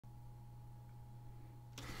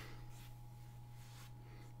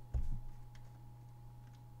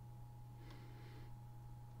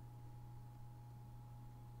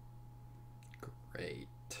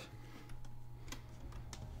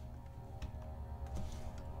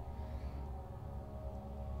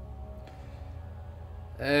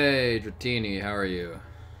Hey, Dratini, how are you?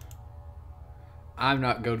 I'm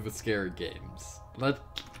not good with scary games.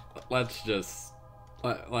 Let's just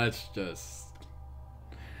let's just.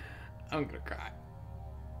 I'm gonna cry.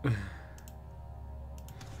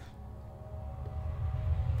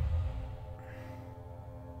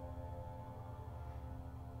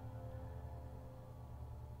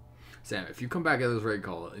 Sam, if you come back at this raid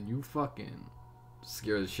call and you fucking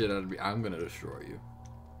scare the shit out of me, I'm gonna destroy you.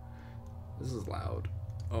 This is loud.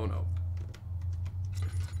 Oh no.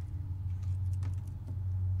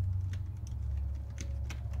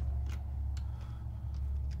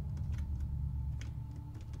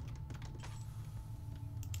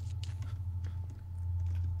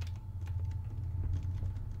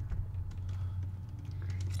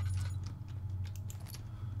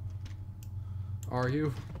 Are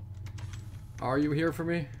you? Are you here for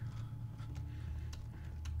me?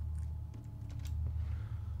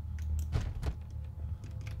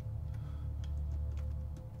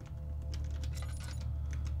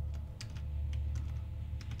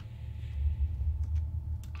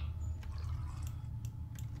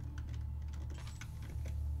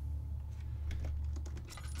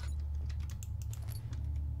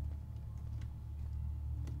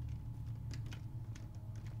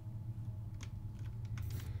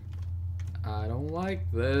 I don't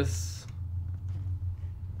like this.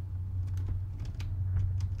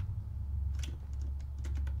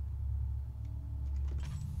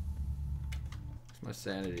 It's my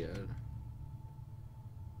sanity at.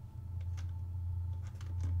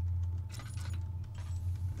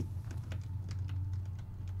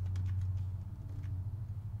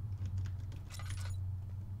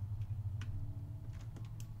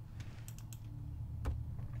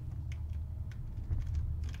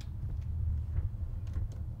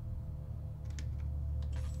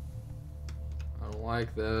 I don't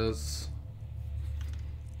like this.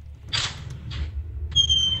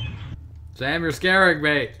 Sam, you're scaring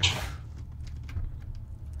me.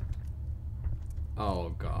 Oh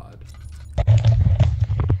God.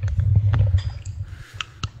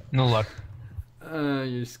 No luck.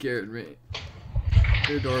 You scared me.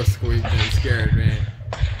 Your door squeaked and it scared me.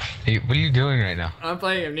 Hey, what are you doing right now? I'm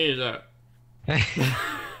playing Amnesia.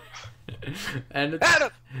 And it's,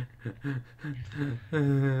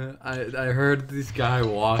 I heard this guy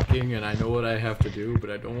walking and I know what I have to do, but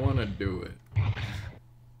I don't want to do it.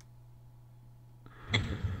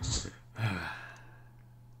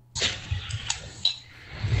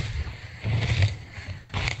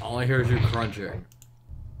 All I hear is you crunching.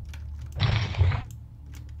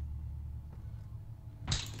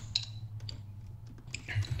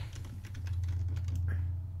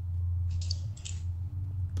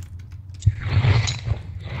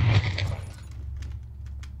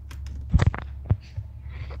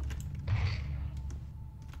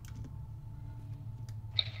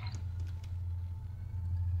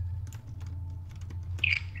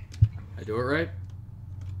 I do it right?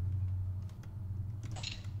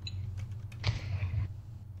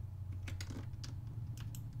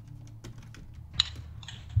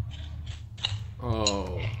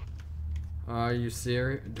 Oh. Are you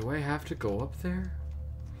serious? Do I have to go up there?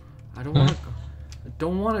 I don't want to I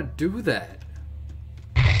don't want to do that.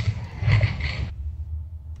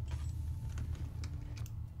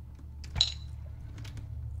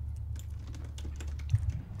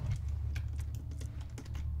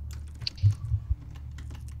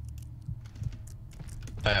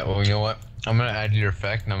 Well, you know what? I'm gonna add your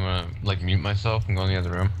effect and I'm gonna like mute myself and go in the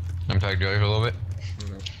other room. I'm talking to you for a little bit.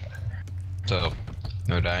 Okay. So,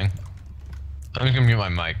 no dying. I'm just gonna mute my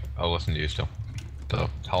mic. I'll listen to you still. So,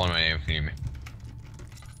 holler my name if you need me.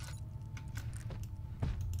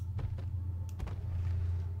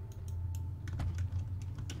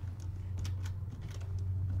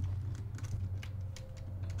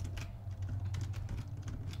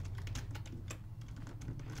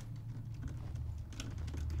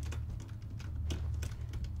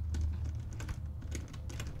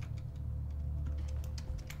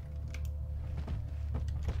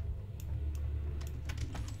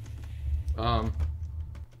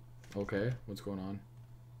 Okay, what's going on?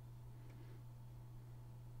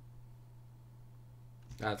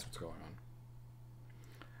 That's what's going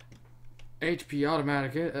on. HP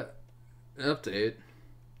automatic update.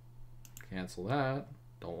 Cancel that.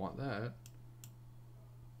 Don't want that.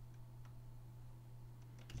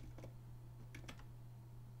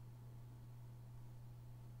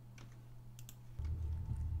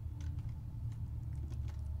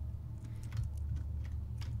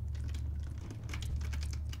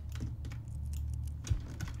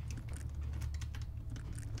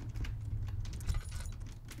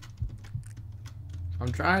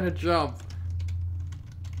 I'm trying to jump.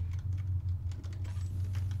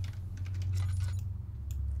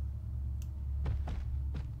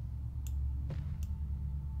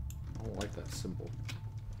 I don't like that symbol.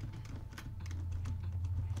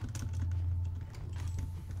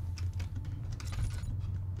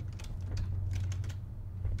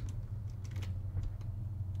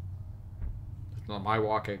 It's not my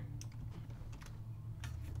walking.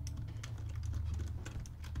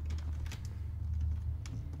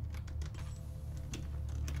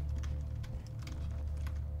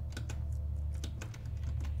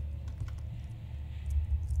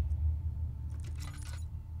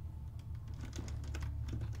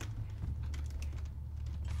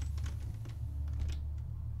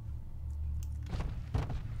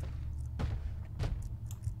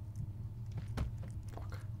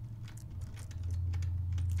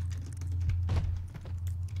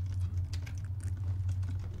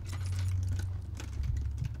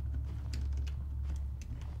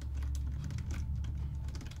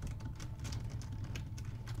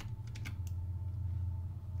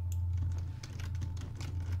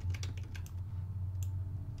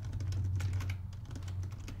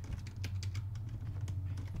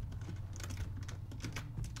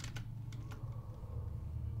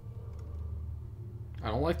 I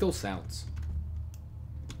don't like those sounds.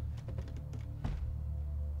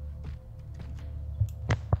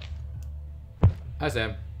 Hi,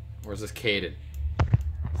 Sam. Or is this Caden?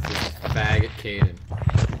 This is faggot Caden.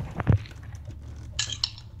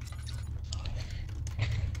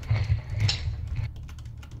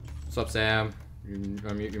 What's up, Sam? You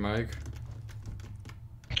unmute your mic?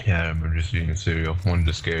 Yeah, I'm just eating cereal. Wanted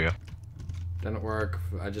to scare you. Didn't work.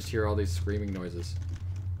 I just hear all these screaming noises.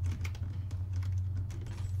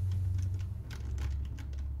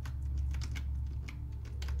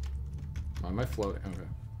 Why am I floating? Okay.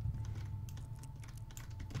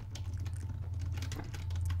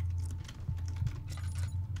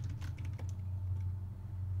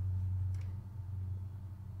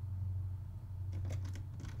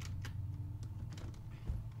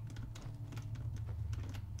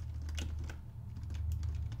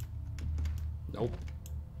 Nope.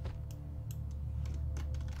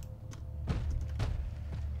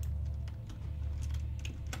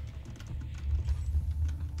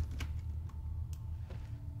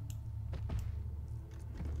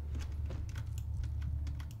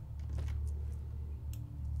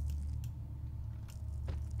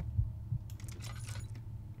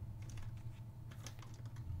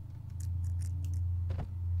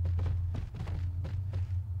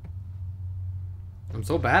 I'm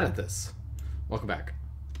so bad at this. Welcome back.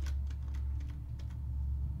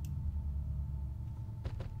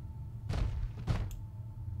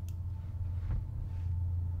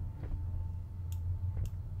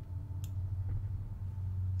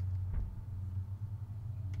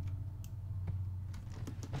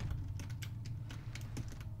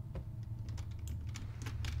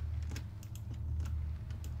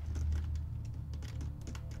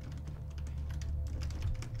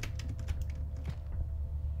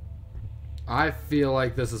 I feel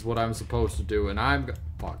like this is what I'm supposed to do, and I'm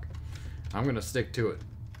gonna stick to it.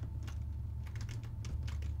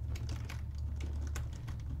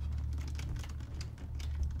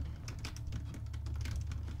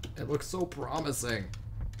 It looks so promising.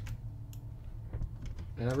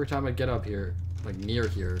 And every time I get up here, like near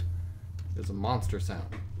here, there's a monster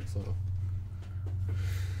sound. So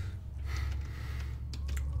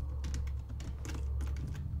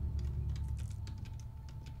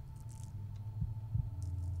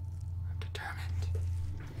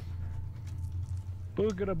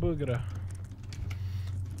Boogada boogada.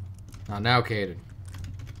 now, Caden.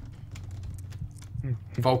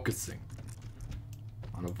 Focusing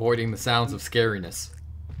on avoiding the sounds of scariness.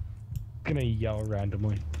 Gonna yell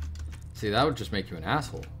randomly. See, that would just make you an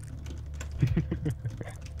asshole.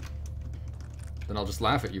 Then I'll just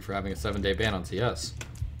laugh at you for having a 7-day ban on CS.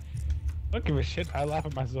 Don't give a shit. I laugh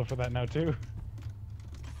at myself for that now too.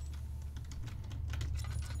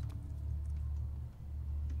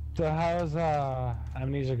 So how's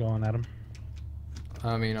Amnesia going, Adam?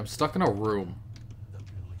 I mean, I'm stuck in a room.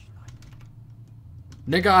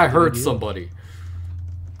 Nigga, I heard somebody.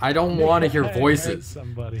 I don't want to hear voices.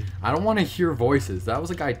 Somebody. I don't want to hear voices. That was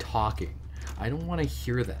a guy talking. I don't want to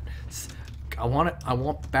hear that. I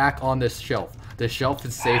want back on this shelf. The shelf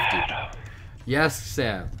is safety. Yes,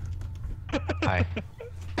 Sam. Hi.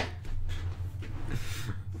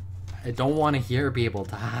 I don't want to hear people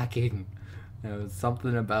talking. There was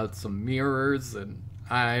something about some mirrors, and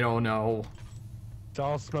I don't know. It's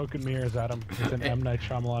all smoke and mirrors, Adam. It's an M. Night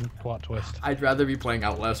Shyamalan plot twist. I'd rather be playing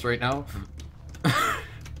Outlast right now.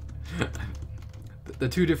 The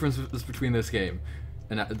two differences between this game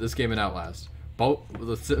and Outlast. Both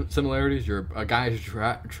the similarities. You're a guy who's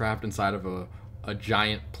trapped inside of a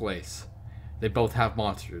giant place. They both have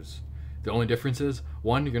monsters. The only difference is,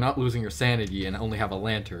 one, you're not losing your sanity and only have a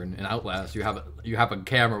lantern. In Outlast, you have a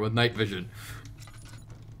camera with night vision,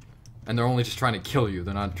 and they're only just trying to kill you.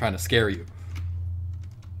 They're not trying to scare you.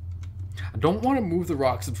 I don't want to move the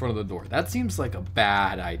rocks in front of the door. That seems like a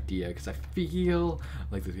bad idea because I feel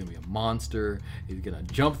like there's gonna be a monster. He's gonna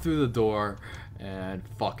jump through the door, and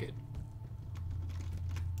fuck it.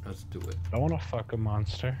 Let's do it. I wanna fuck a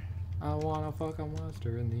monster. I wanna fuck a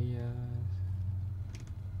monster in the ass.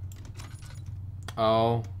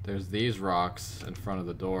 Oh, there's these rocks in front of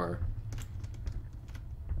the door.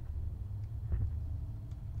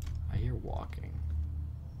 I hear walking.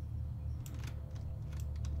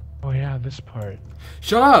 Oh yeah, this part.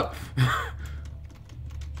 Shut up!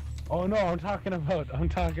 Oh no, I'm talking about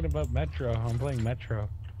Metro. I'm playing Metro.